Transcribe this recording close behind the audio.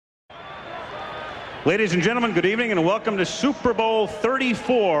Ladies and gentlemen, good evening and welcome to Super Bowl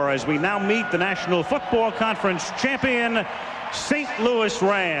XXXIV as we now meet the National Football Conference champion, St. Louis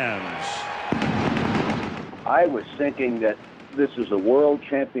Rams. I was thinking that this is a world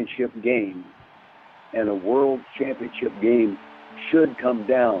championship game, and a world championship game should come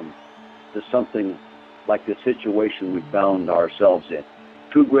down to something like the situation we found ourselves in.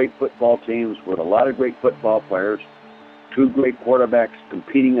 Two great football teams with a lot of great football players, two great quarterbacks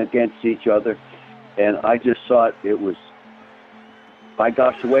competing against each other. And I just thought it was, by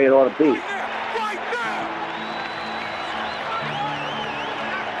gosh, the way it ought to be.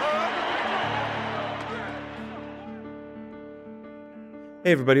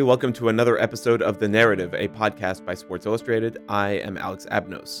 Hey everybody, welcome to another episode of The Narrative, a podcast by Sports Illustrated. I am Alex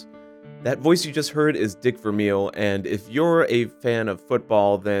Abnos. That voice you just heard is Dick Vermeil, and if you're a fan of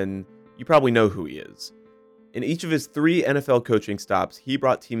football, then you probably know who he is. In each of his 3 NFL coaching stops, he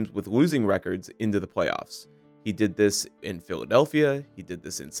brought teams with losing records into the playoffs. He did this in Philadelphia, he did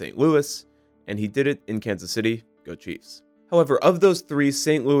this in St. Louis, and he did it in Kansas City. Go Chiefs. However, of those 3,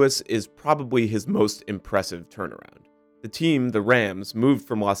 St. Louis is probably his most impressive turnaround. The team, the Rams, moved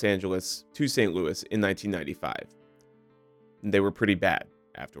from Los Angeles to St. Louis in 1995. And they were pretty bad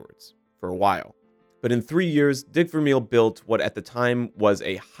afterwards, for a while. But in 3 years, Dick Vermeil built what at the time was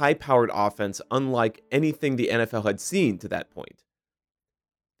a high-powered offense unlike anything the NFL had seen to that point.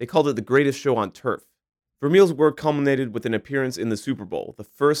 They called it the greatest show on turf. Vermeil's work culminated with an appearance in the Super Bowl, the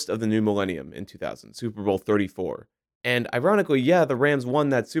first of the new millennium in 2000, Super Bowl XXXIV. And ironically, yeah, the Rams won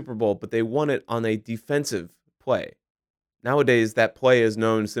that Super Bowl, but they won it on a defensive play. Nowadays, that play is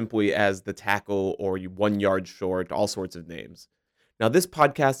known simply as the tackle or 1 yard short, all sorts of names. Now, this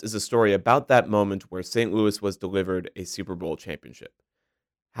podcast is a story about that moment where St. Louis was delivered a Super Bowl championship.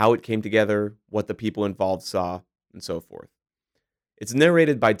 How it came together, what the people involved saw, and so forth. It's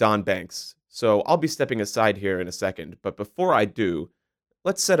narrated by Don Banks, so I'll be stepping aside here in a second, but before I do,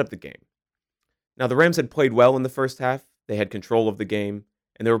 let's set up the game. Now, the Rams had played well in the first half, they had control of the game,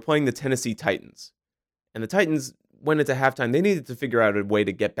 and they were playing the Tennessee Titans. And the Titans went into halftime, they needed to figure out a way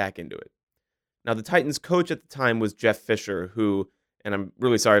to get back into it. Now, the Titans coach at the time was Jeff Fisher, who, and I'm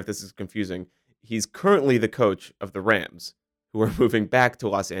really sorry if this is confusing, he's currently the coach of the Rams, who are moving back to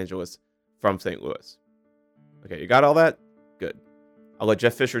Los Angeles from St. Louis. Okay, you got all that? Good. I'll let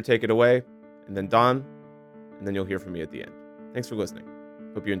Jeff Fisher take it away, and then Don, and then you'll hear from me at the end. Thanks for listening.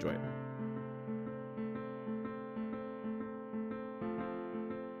 Hope you enjoy it.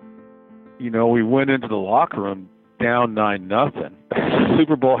 You know, we went into the locker room down 9-0.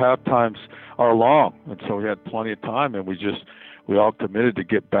 Super Bowl halftimes are long, and so we had plenty of time, and we all committed to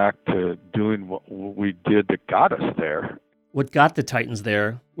get back to doing what we did that got us there. What got the Titans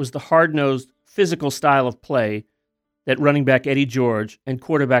there was the hard-nosed, physical style of play that running back Eddie George and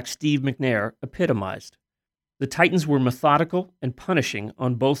quarterback Steve McNair epitomized. The Titans were methodical and punishing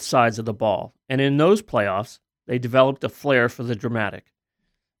on both sides of the ball, and in those playoffs, they developed a flair for the dramatic.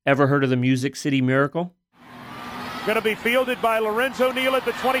 Ever heard of the Music City Miracle? Going to be fielded by Lorenzo Neal at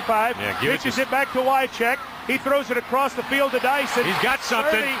the 25. Pitches it back to Wycheck. He throws it across the field to Dyson. He's got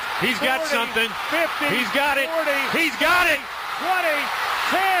something. 30, He's 40, got something. 50. He's got it. 40. He's got it. 20.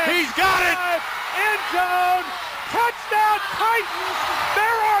 10. He's got it. End zone. Touchdown Titans.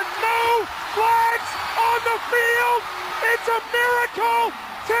 There are no flags on the field. It's a miracle.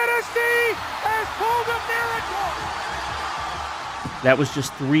 Tennessee has pulled a miracle. That was just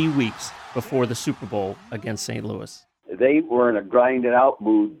 3 weeks before the Super Bowl against St. Louis. They were in a grinded-out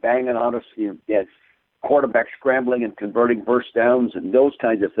mood, banging on us, quarterback scrambling and converting first downs and those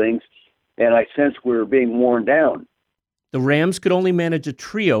kinds of things, and I sensed we were being worn down. The Rams could only manage a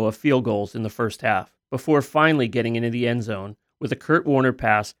trio of field goals in the first half before finally getting into the end zone with a Kurt Warner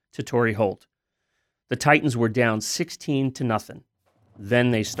pass to Torrey Holt. The Titans were down 16-0.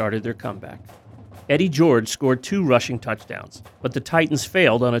 Then they started their comeback. Eddie George scored 2 rushing touchdowns, but the Titans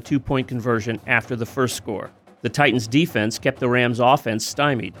failed on a 2-point conversion after the first score. The Titans' defense kept the Rams' offense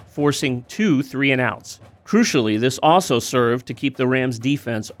stymied, forcing 2 3-and-outs. Crucially, this also served to keep the Rams'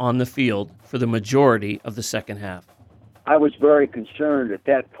 defense on the field for the majority of the second half. I was very concerned at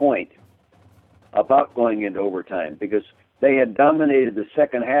that point about going into overtime because they had dominated the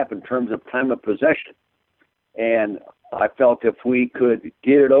second half in terms of time of possession. And I felt if we could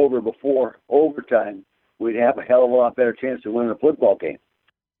get it over before overtime, we'd have a hell of a lot better chance of winning a football game.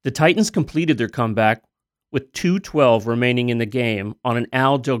 The Titans completed their comeback with 2:12 remaining in the game on an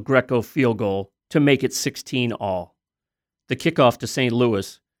Al Del Greco field goal to make it 16-all. The kickoff to St.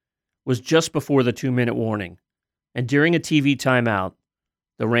 Louis was just before the 2-minute warning, and during a TV timeout,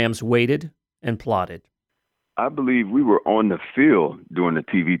 the Rams waited and plotted. I believe we were on the field during the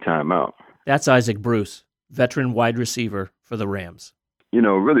TV timeout. That's Isaac Bruce, veteran wide receiver for the Rams.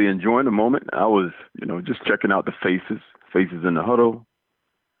 Really enjoying the moment. I was, just checking out the faces in the huddle,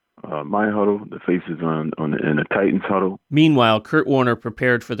 my huddle, the faces in the Titans huddle. Meanwhile, Kurt Warner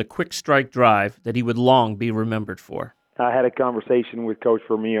prepared for the quick strike drive that he would long be remembered for. I had a conversation with Coach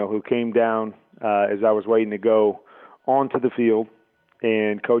Vermeil, who came down as I was waiting to go onto the field,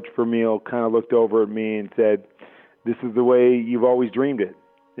 and Coach Vermeil kind of looked over at me and said, "This is the way you've always dreamed it,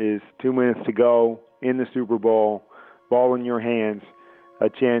 is 2 minutes to go in the Super Bowl, ball in your hands, a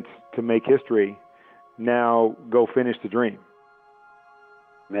chance to make history. Now go finish the dream."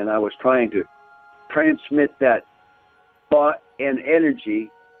 And I was trying to transmit that thought and energy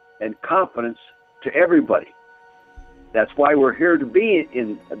and confidence to everybody. That's why we're here to be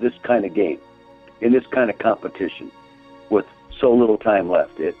in this kind of game, in this kind of competition, with so little time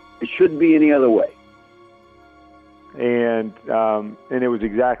left. It shouldn't be any other way. And it was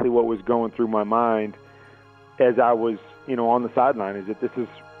exactly what was going through my mind as I was, on the sideline, is that this is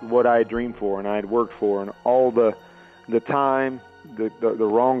what I had dreamed for and I had worked for, and all the time, the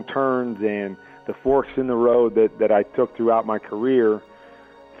wrong turns and the forks in the road that I took throughout my career.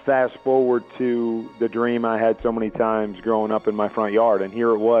 Fast forward to the dream I had so many times growing up in my front yard, and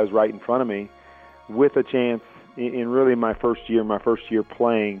here it was right in front of me, with a chance in really my first year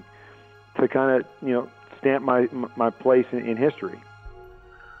playing, to kind of stamp my place in history.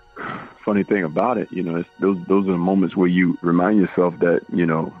 Funny thing about it, it's those are the moments where you remind yourself that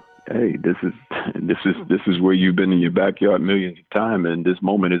hey, this is where you've been in your backyard millions of times, and this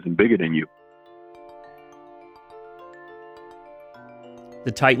moment isn't bigger than you.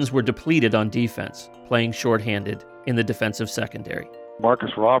 The Titans were depleted on defense, playing shorthanded in the defensive secondary.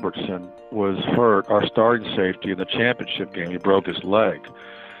 Marcus Robertson was hurt, our starting safety, in the championship game. He broke his leg.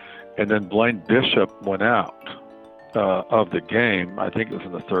 And then Blaine Bishop went out of the game. I think it was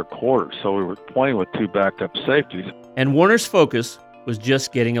in the third quarter. So we were playing with two backup safeties. And Warner's focus was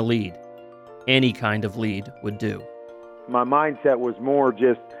just getting a lead. Any kind of lead would do. My mindset was more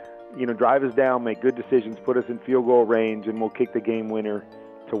just, drive us down, make good decisions, put us in field goal range, and we'll kick the game winner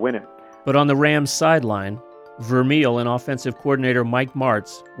to win it. But on the Rams sideline, Vermeil and offensive coordinator Mike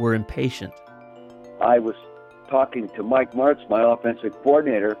Martz were impatient. I was talking to Mike Martz, my offensive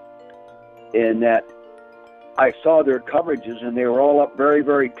coordinator, in that I saw their coverages and they were all up very,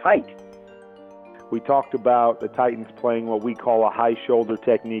 very tight. We talked about the Titans playing what we call a high shoulder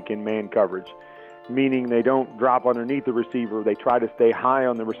technique in man coverage, meaning they don't drop underneath the receiver. They try to stay high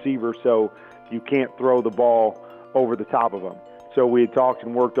on the receiver so you can't throw the ball over the top of them. So we had talked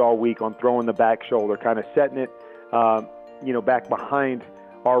and worked all week on throwing the back shoulder, kind of setting it, back behind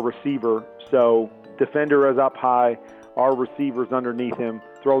our receiver. So defender is up high, our receiver's underneath him,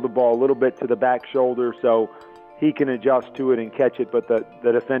 throw the ball a little bit to the back shoulder so he can adjust to it and catch it, but the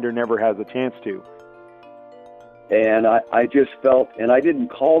defender never has a chance to. And I just felt, and I didn't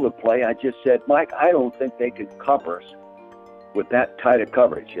call the play, I just said, Mike, I don't think they can cover us with that tight of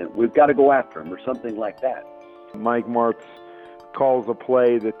coverage, and we've got to go after them or something like that. Mike Martz calls a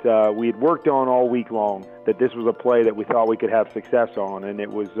play that we had worked on all week long, that this was a play that we thought we could have success on, and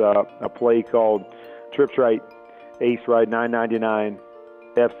it was a play called Trips Right, Ace Ride 999,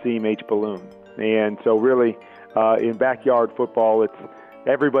 FC H Balloon. And so really, in backyard football, it's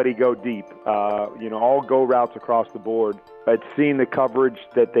everybody go deep, all go routes across the board. I'd seen the coverage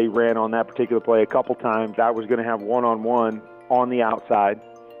that they ran on that particular play a couple times. I was going to have one-on-one on the outside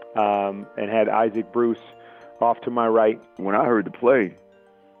and had Isaac Bruce off to my right. When I heard the play,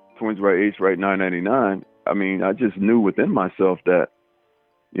 Twins Right, Ace Right 999, I just knew within myself that,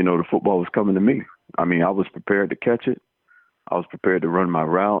 the football was coming to me. I was prepared to catch it. I was prepared to run my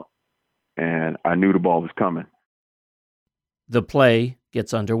route, and I knew the ball was coming. The play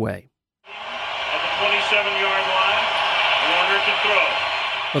gets underway. At the 27-yard line, Warner to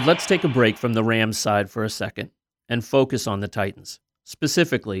throw. But let's take a break from the Rams side for a second and focus on the Titans,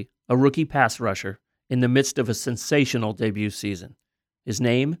 specifically a rookie pass rusher in the midst of a sensational debut season. His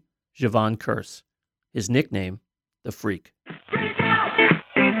name, Javon Curse. His nickname, The Freak.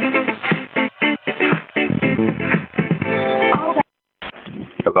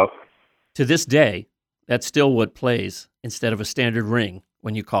 Hello? To this day, that's still what plays instead of a standard ring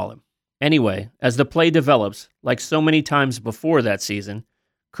when you call him. Anyway, as the play develops, like so many times before that season,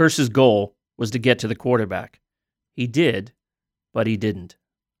 Curse's goal was to get to the quarterback. He did, but he didn't.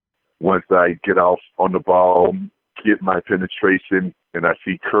 Once I get off on the ball, get my penetration, and I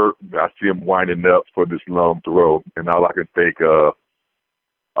see Kurt, I see him winding up for this long throw, and all I can think of,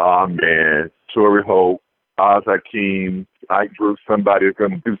 oh man, Torrey Holt, Oz Hakeem, Ike Bruce, somebody is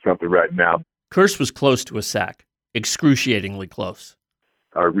going to do something right now. Curse was close to a sack, excruciatingly close.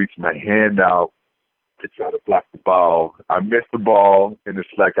 I reach my hand out to try to block the ball. I missed the ball, and it's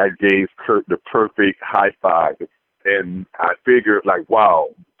like I gave Kurt the perfect high five. And I figured, like, wow,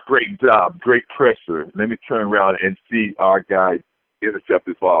 great job, great pressure. Let me turn around and see our guy intercept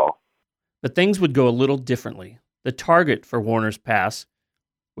this ball. But things would go a little differently. The target for Warner's pass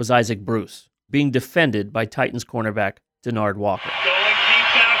was Isaac Bruce, being defended by Titans cornerback Denard Walker. Going deep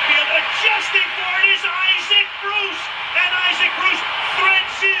downfield, adjusting for it is Isaac Bruce, and Isaac Bruce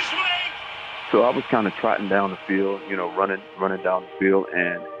threads his way. So I was kind of trotting down the field, running down the field,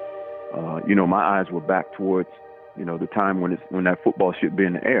 and my eyes were back towards, the time when that football should be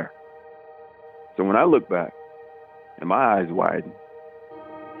in the air. So when I look back, and my eyes widen,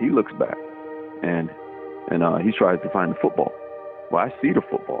 he looks back, and he tries to find the football. Well, I see the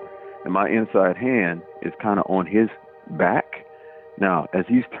football, and my inside hand is kind of on his back. Now, as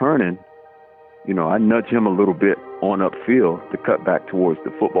he's turning, I nudge him a little bit on upfield to cut back towards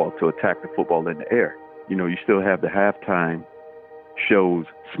the football, to attack the football in the air. You still have the halftime shows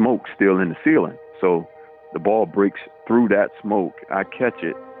smoke still in the ceiling. So the ball breaks through that smoke. I catch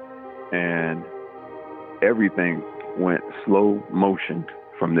it, and everything went slow motion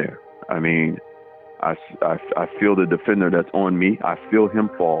from there. I mean, I feel the defender that's on me. I feel him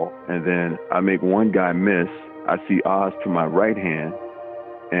fall, and then I make one guy miss. I see Oz to my right hand,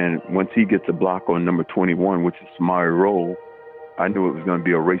 and once he gets a block on number 21, which is Samari Roll, I knew it was going to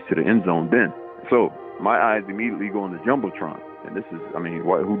be a race to the end zone then. So my eyes immediately go on the Jumbotron. And this is,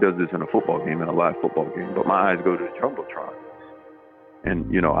 who does this in a football game, in a live football game? But my eyes go to the Jumbotron. And,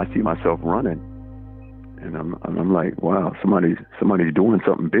 I see myself running. And I'm like, wow, somebody's doing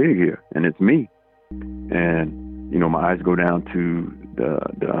something big here. And it's me. And, my eyes go down to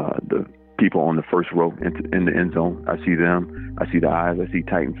the people on the first row in the end zone. I see them. I see the eyes. I see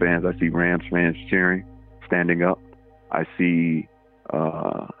Titan fans. I see Rams fans cheering, standing up. I see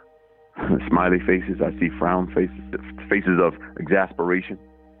smiley faces. I see frown faces of exasperation.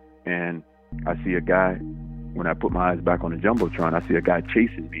 And I see a guy, when I put my eyes back on the Jumbotron, I see a guy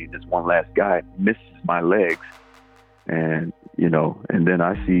chasing me. This one last guy misses my legs. And, and then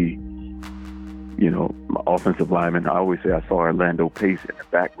I see, my offensive lineman. I always say I saw Orlando Pace in the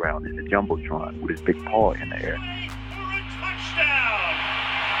background in the Jumbotron with his big paw in the air. For a touchdown!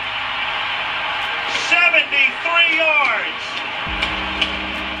 73 yards!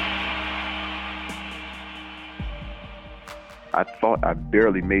 I thought I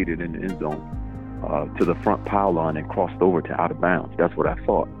barely made it in the end zone to the front pile line and crossed over to out of bounds. That's what I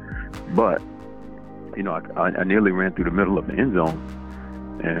thought. But, I nearly ran through the middle of the end zone.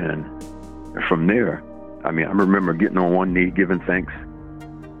 And from there, I remember getting on one knee, giving thanks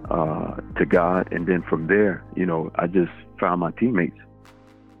to God. And then from there, I just found my teammates.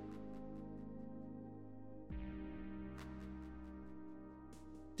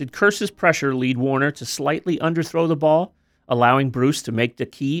 Did Kearse's pressure lead Warner to slightly underthrow the ball, allowing Bruce to make the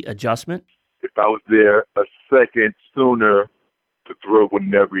key adjustment? If I was there a second sooner to throw, would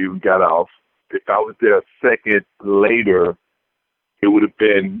never even got off. If I was there a second later, it would have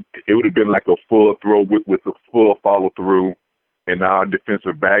been like a full throw with a full follow through, and our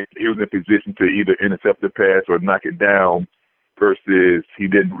defensive back, he was in position to either intercept the pass or knock it down. Versus he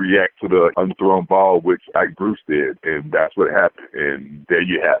didn't react to the underthrown ball, which Ike Bruce did, and that's what happened. And there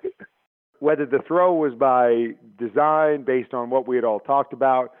you have it. Whether the throw was by design, based on what we had all talked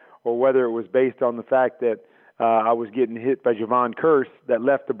about, or whether it was based on the fact that I was getting hit by Javon Kearse that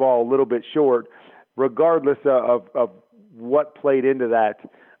left the ball a little bit short, regardless of what played into that,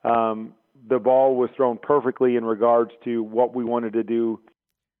 the ball was thrown perfectly in regards to what we wanted to do.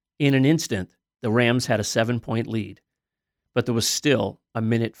 In an instant, the Rams had a 7-point lead, but there was still a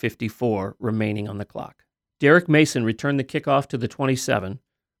minute 54 remaining on the clock. Derek Mason returned the kickoff to the 27,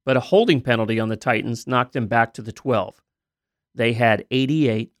 but a holding penalty on the Titans knocked them back to the 12. They had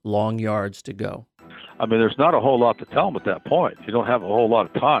 88 long yards to go. There's not a whole lot to tell them at that point. You don't have a whole lot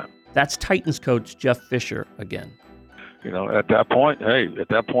of time. That's Titans coach Jeff Fisher again. At that point,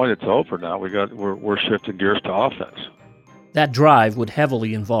 it's over now. We're shifting gears to offense. That drive would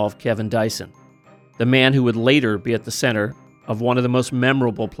heavily involve Kevin Dyson, the man who would later be at the center of one of the most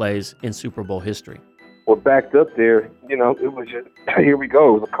memorable plays in Super Bowl history. We're backed up there. It was just, here we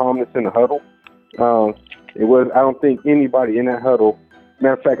go. It was a calmness in the huddle. I don't think anybody in that huddle,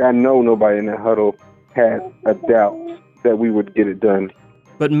 matter of fact, I know nobody in that huddle had a doubt that we would get it done.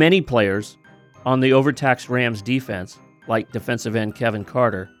 But many players on the overtaxed Rams defense, like defensive end Kevin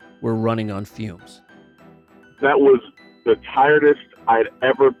Carter, were running on fumes. That was the tiredest I'd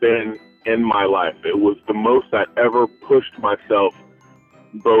ever been in my life. It was the most I'd ever pushed myself,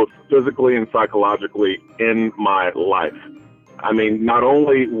 both physically and psychologically, in my life. I mean, not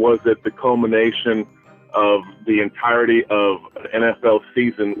only was it the culmination of the entirety of an NFL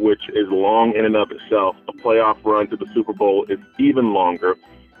season, which is long in and of itself, a playoff run to the Super Bowl is even longer.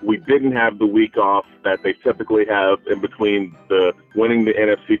 We didn't have the week off that they typically have in between the winning the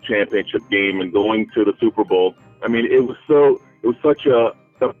NFC Championship game and going to the Super Bowl. I mean, it was such a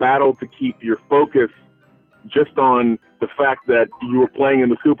battle to keep your focus just on the fact that you were playing in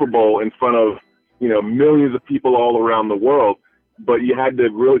the Super Bowl in front of, millions of people all around the world, but you had to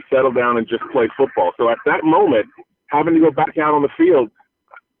really settle down and just play football. So at that moment, having to go back out on the field,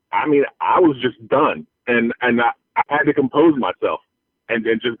 I mean, I was just done, and I had to compose myself and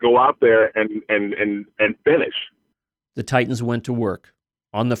just go out there and finish. The Titans went to work.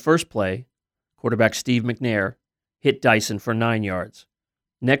 On the first play, quarterback Steve McNair hit Dyson for 9 yards.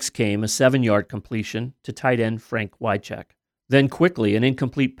 Next came a 7-yard completion to tight end Frank Wycheck. Then quickly an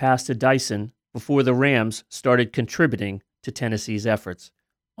incomplete pass to Dyson before the Rams started contributing to Tennessee's efforts.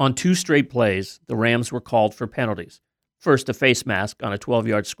 On 2 straight plays, the Rams were called for penalties. First a face mask on a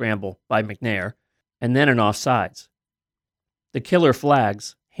 12-yard scramble by McNair, and then an offsides. The killer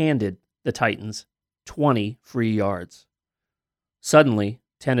flags handed the Titans 20 free yards. Suddenly,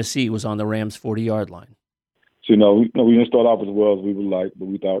 Tennessee was on the Rams' 40-yard line. So, we didn't start off as well as we would like, but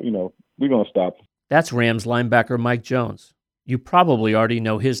we thought, we're going to stop. That's Rams linebacker Mike Jones. You probably already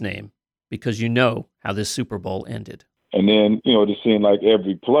know his name because you know how this Super Bowl ended. And then, it just seemed like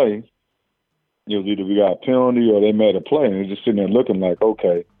every play, it was either we got a penalty or they made a play, and it was just sitting there looking like,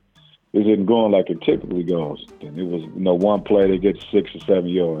 okay, this isn't going like it typically goes. And it was, one play they get 6 or 7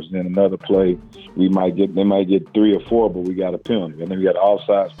 yards. Then another play they might get 3 or 4, but we got a penalty. And then we got an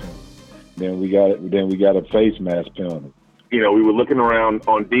offsides penalty. Then we got a face mask penalty. We were looking around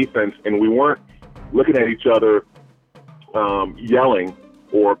on defense, and we weren't looking at each other yelling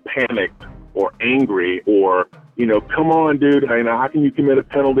or panicked or angry or, come on, dude, how can you commit a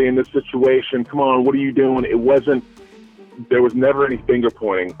penalty in this situation? Come on, what are you doing? There was never any finger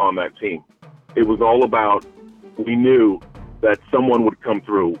pointing on that team. It was all about, we knew that someone would come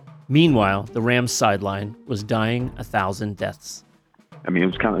through. Meanwhile, the Rams sideline was dying 1,000 deaths. I mean, it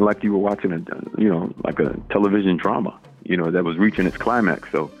was kind of like you were watching like a television drama, that was reaching its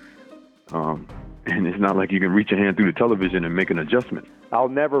climax. So, and it's not like you can reach your hand through the television and make an adjustment. I'll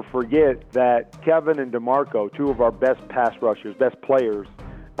never forget that Kevin and DeMarco, 2 of our best pass rushers, best players,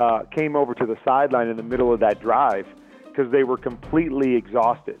 came over to the sideline in the middle of that drive because they were completely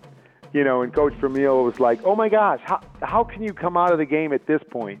exhausted. And Coach Vermeil was like, oh my gosh, how can you come out of the game at this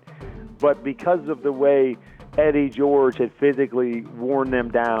point? But because of the way Eddie George had physically worn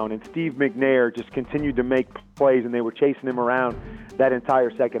them down, and Steve McNair just continued to make plays, and they were chasing him around that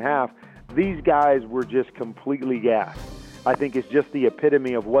entire second half, these guys were just completely gassed. I think it's just the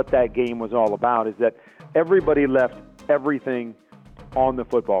epitome of what that game was all about, is that everybody left everything on the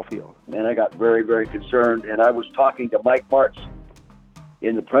football field. And I got very, very concerned, and I was talking to Mike Martz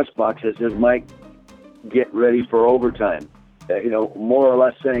in the press box that says, Mike, get ready for overtime. More or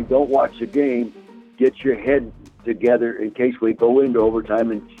less saying, don't watch the game, get your head together in case we go into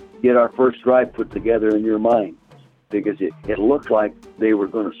overtime and get our first drive put together in your mind. Because it looked like they were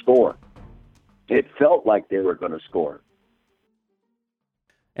going to score. It felt like they were going to score.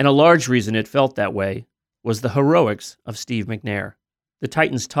 And a large reason it felt that way was the heroics of Steve McNair. The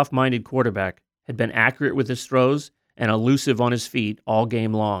Titans' tough-minded quarterback had been accurate with his throws and elusive on his feet all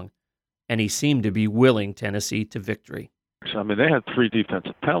game long, and he seemed to be willing Tennessee to victory. I mean, they had 3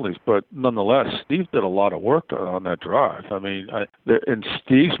 defensive penalties, but nonetheless, Steve did a lot of work on that drive. I mean, in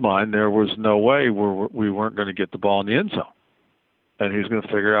Steve's mind, there was no way we weren't going to get the ball in the end zone, and he was going to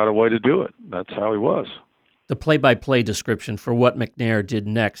figure out a way to do it. That's how he was. The play-by-play description for what McNair did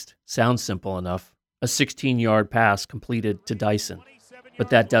next sounds simple enough. A 16-yard pass completed to Dyson. But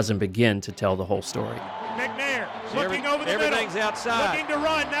that doesn't begin to tell the whole story. McNair looking over the everything's middle. Outside. Looking to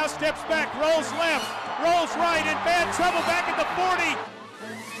run, now steps back, rolls left, rolls right, in bad trouble back at the 40.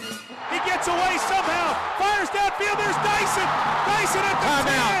 He gets away somehow, fires downfield, there's Dyson. Dyson at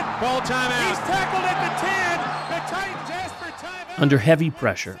the 10. Ball timeout. He's tackled at the 10. The Titans ask for timeout. Under heavy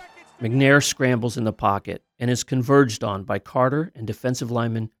pressure, McNair scrambles in the pocket and is converged on by Carter and defensive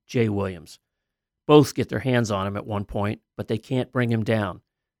lineman Jay Williams. Both get their hands on him at one point, but they can't bring him down.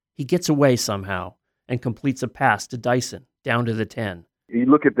 He gets away somehow and completes a pass to Dyson down to the 10. You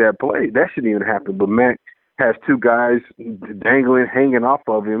look at that play, that shouldn't even happen, but Mac has 2 guys dangling, hanging off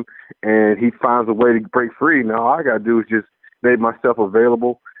of him, and he finds a way to break free. Now all I got to do is just make myself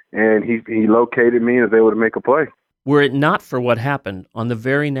available, and he located me and was able to make a play. Were it not for what happened on the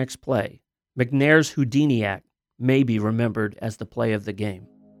very next play, McNair's Houdini act may be remembered as the play of the game.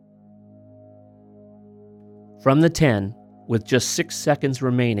 From the 10, with just 6 seconds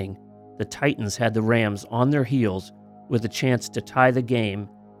remaining, the Titans had the Rams on their heels with a chance to tie the game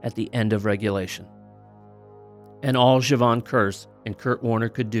at the end of regulation. And all Javon Kearse and Kurt Warner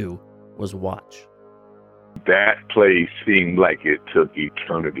could do was watch. That play seemed like it took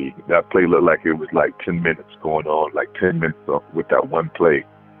eternity. That play looked like it was like 10 minutes going on, like 10 minutes with that one play.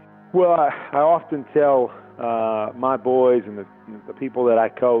 Well, I often tell my boys and the people that I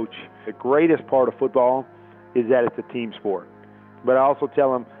coach, the greatest part of football is that it's a team sport. But I also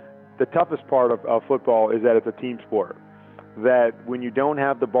tell them the toughest part of football is that it's a team sport. That when you don't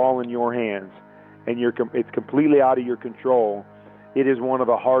have the ball in your hands and it's completely out of your control, it is one of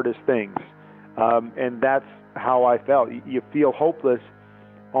the hardest things. And that's how I felt. You feel hopeless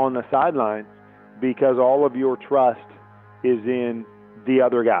on the sideline because all of your trust is in the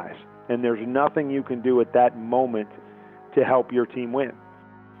other guys. And there's nothing you can do at that moment to help your team win.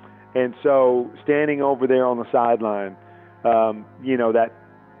 And so standing over there on the sideline, that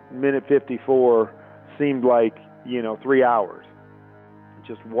minute 54 seemed like, 3 hours.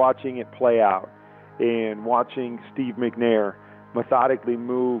 Just watching it play out and watching Steve McNair methodically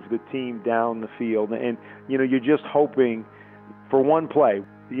move the team down the field. And, you're just hoping for one play.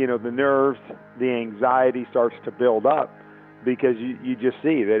 The nerves, the anxiety starts to build up because you just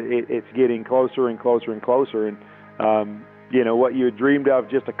see that it's getting closer and closer and closer. And, what you had dreamed of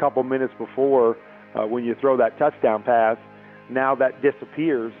just a couple minutes before when you throw that touchdown pass, now that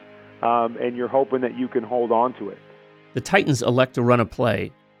disappears, and you're hoping that you can hold on to it. The Titans elect to run a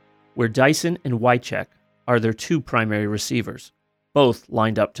play where Dyson and Wycheck are their two primary receivers, both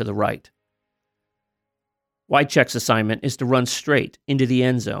lined up to the right. Wycheck's assignment is to run straight into the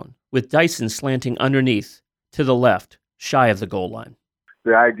end zone, with Dyson slanting underneath to the left, shy of the goal line.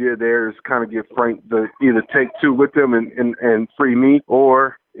 The idea there is kind of give Frank the either take two with them and free me,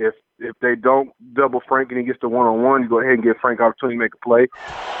 or if they don't double Frank and he gets the one-on-one, you go ahead and give Frank opportunity to make a play.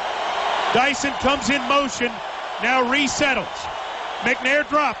 Dyson comes in motion, now resettles. McNair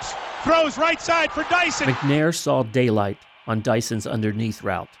drops, throws right side for Dyson. McNair saw daylight on Dyson's underneath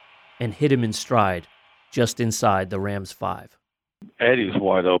route and hit him in stride just inside the Rams' 5. Eddie's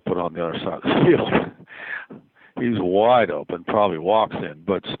wide open on the other side of the field. He's wide open, probably walks in.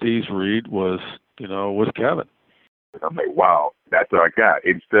 But Steve's read was Kevin. I'm like, wow, that's our guy.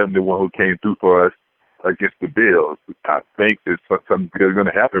 87, the one who came through for us against the Bills. I think there's something good going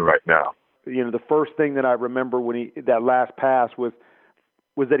to happen right now. The first thing that I remember when that last pass was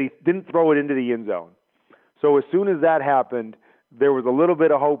that he didn't throw it into the end zone. So as soon as that happened, there was a little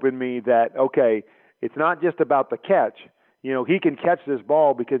bit of hope in me that, okay, it's not just about the catch. He can catch this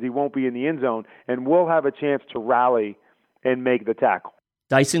ball because he won't be in the end zone, and we'll have a chance to rally and make the tackle.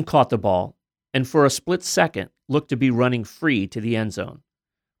 Dyson caught the ball, and for a split second looked to be running free to the end zone.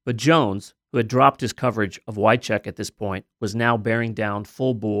 But Jones, who had dropped his coverage of Wycheck at this point, was now bearing down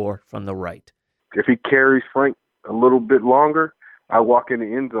full bore from the right. If he carries Frank a little bit longer, I walk in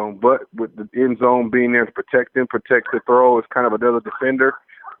the end zone. But with the end zone being there to protect him, protect the throw, it's kind of another defender.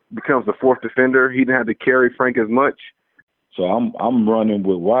 Becomes the fourth defender. He didn't have to carry Frank as much. So I'm running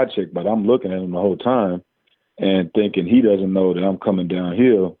with Wycheck, but I'm looking at him the whole time and thinking he doesn't know that I'm coming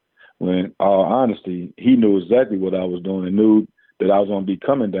downhill. When, in all honesty, he knew exactly what I was doing and knew that I was going to be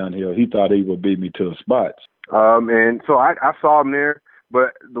coming downhill. He thought he would beat me to the spots. And so I saw him there,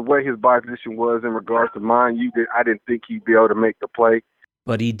 but the way his body position was in regards to mine, I didn't think he'd be able to make the play.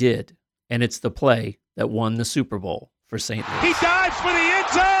 But he did, and it's the play that won the Super Bowl for St. Louis. He dives for the end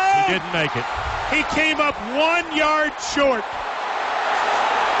zone! He didn't make it. He came up 1 yard short.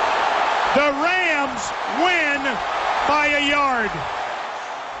 The Rams win by a yard.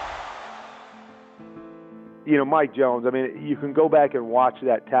 Mike Jones, you can go back and watch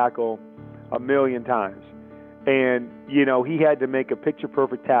that tackle a million times. And, he had to make a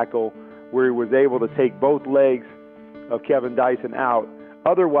picture-perfect tackle where he was able to take both legs of Kevin Dyson out.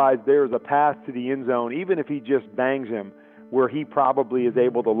 Otherwise, there's a path to the end zone, even if he just bangs him, where he probably is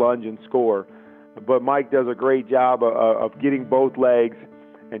able to lunge and score. But Mike does a great job of getting both legs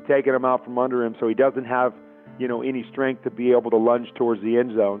and taking them out from under him so he doesn't have, any strength to be able to lunge towards the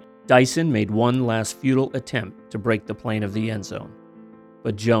end zone. Dyson made one last futile attempt to break the plane of the end zone,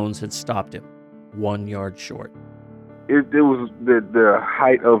 but Jones had stopped him 1 yard short. It was the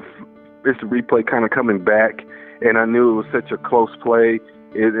height of instant replay kind of coming back, and I knew it was such a close play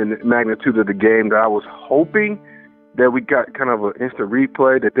in the magnitude of the game that I was hoping that we got kind of an instant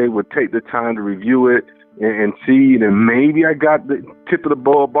replay, that they would take the time to review it and see, and maybe I got the tip of the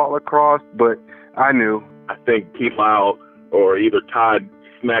ball across, but I knew. I think Pete Lyle or either Todd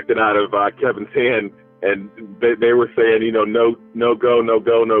smacked it out of Kevin's hand, and they were saying, no go, no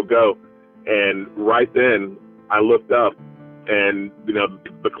go, no go. And right then I looked up, and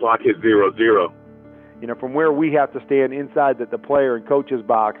the clock hit 0-0. From where we have to stand inside the player and coach's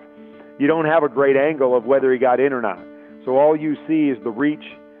box, you don't have a great angle of whether he got in or not. So all you see is the reach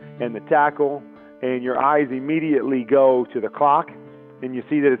and the tackle, and your eyes immediately go to the clock, and you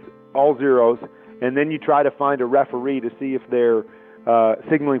see that it's all zeros, and then you try to find a referee to see if they're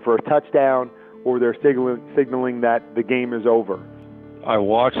signaling for a touchdown or they're signaling that the game is over. I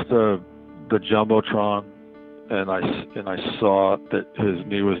watched the Jumbotron, and I saw that his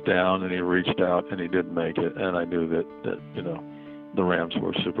knee was down, and he reached out, and he didn't make it, and I knew that the Rams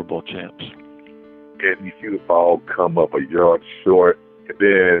were Super Bowl champs. And you see the ball come up a yard short, and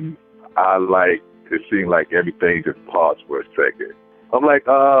then it seemed like everything just paused for a second. I'm like,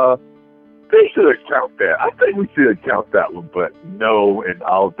 they should have counted that. I think we should have counted that one, but no, and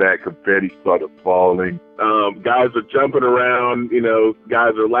all that confetti started falling. Guys are jumping around,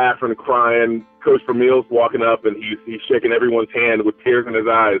 guys are laughing and crying. Coach Vermeil's walking up, and he's shaking everyone's hand with tears in his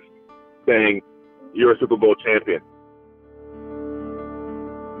eyes, saying, "You're a Super Bowl champion."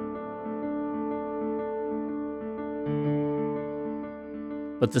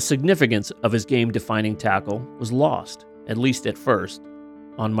 But the significance of his game-defining tackle was lost, at least at first,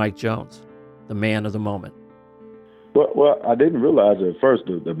 on Mike Jones, the man of the moment. Well, I didn't realize at first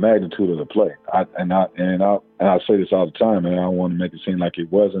the magnitude of the play. I say this all the time, and I don't want to make it seem like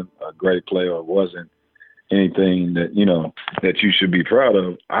it wasn't a great play or it wasn't anything that that you should be proud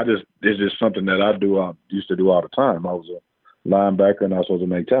of. It's just something that I used to do all the time. I was a linebacker, and I was supposed to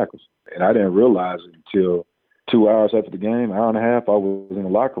make tackles, and I didn't realize it until 2 hours after the game, hour and a half, I was in the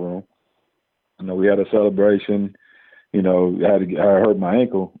locker room. We had a celebration. I hurt my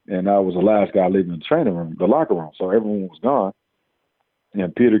ankle, and I was the last guy leaving the locker room. So everyone was gone.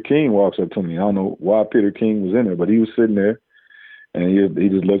 And Peter King walks up to me. I don't know why Peter King was in there, but he was sitting there, and he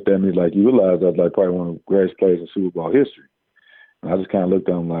just looked at me like, "You realize that's like probably one of the greatest plays in Super Bowl history." And I just kind of looked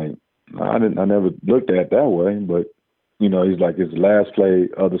at him like, I never looked at it that way, but he's like, it's the last play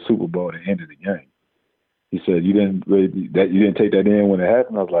of the Super Bowl that ended the game. He said, you didn't take that in when it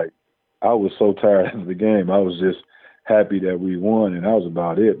happened? I was like, I was so tired of the game. I was just happy that we won, and that was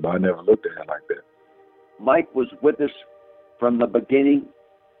about it, but I never looked at it like that. Mike was with us from the beginning.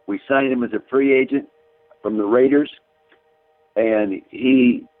 We signed him as a free agent from the Raiders, and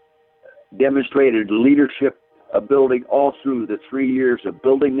he demonstrated leadership ability all through the 3 years of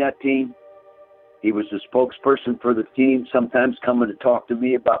building that team. He was the spokesperson for the team, sometimes coming to talk to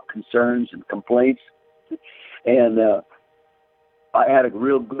me about concerns and complaints. And I had a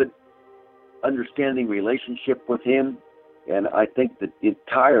real good understanding relationship with him, and I think the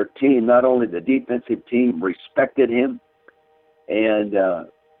entire team, not only the defensive team, respected him. And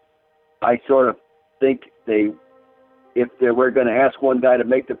I sort of think if they were going to ask one guy to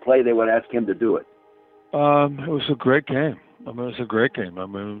make the play, they would ask him to do it. It was a great game.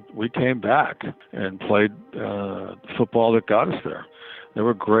 We came back and played football that got us there. There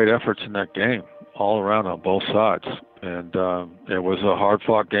were great efforts in that game, all around on both sides, and it was a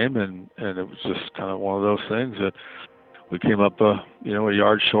hard-fought game, and it was just kind of one of those things that we came up a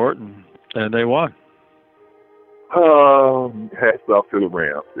yard short, and they won. Hats off to the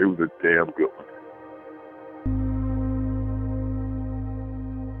Rams. It was a damn good one.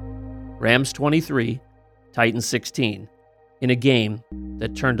 Rams 23, Titans 16, in a game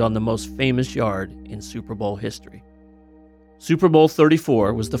that turned on the most famous yard in Super Bowl history. Super Bowl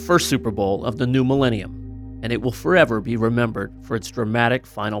 34 was the first Super Bowl of the new millennium, and it will forever be remembered for its dramatic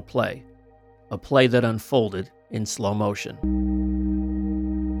final play, a play that unfolded in slow motion.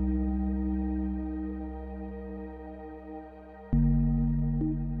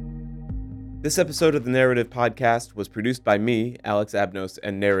 This episode of the Narrative Podcast was produced by me, Alex Abnos,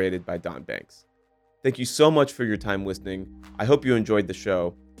 and narrated by Don Banks. Thank you so much for your time listening. I hope you enjoyed the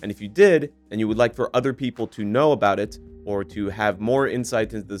show, and if you did, and you would like for other people to know about it, or to have more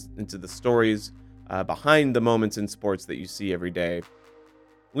insight into the stories behind the moments in sports that you see every day,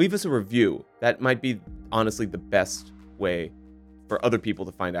 leave us a review. That might be, honestly, the best way for other people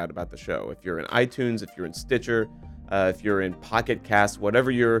to find out about the show. If you're in iTunes, if you're in Stitcher, if you're in Pocket Cast, whatever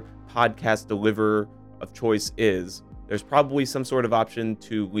your podcast deliverer of choice is, there's probably some sort of option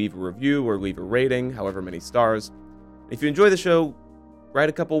to leave a review or leave a rating, however many stars. If you enjoy the show, write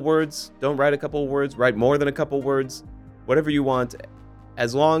a couple words. Don't write a couple words. Write more than a couple words. Whatever you want,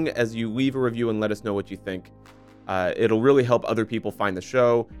 as long as you leave a review and let us know what you think. It'll really help other people find the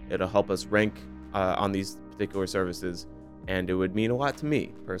show. It'll help us rank on these particular services, and it would mean a lot to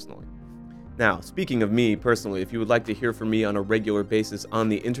me, personally. Now, speaking of me personally, if you would like to hear from me on a regular basis on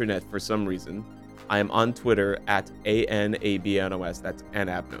the internet for some reason, I am on Twitter at ANABNOS. That's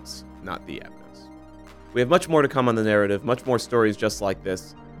Anabnos, not the Abnos. We have much more to come on The Narrative, much more stories just like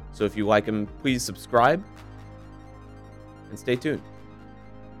this. So if you like them, please subscribe and stay tuned.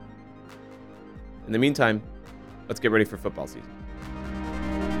 In the meantime, let's get ready for football season.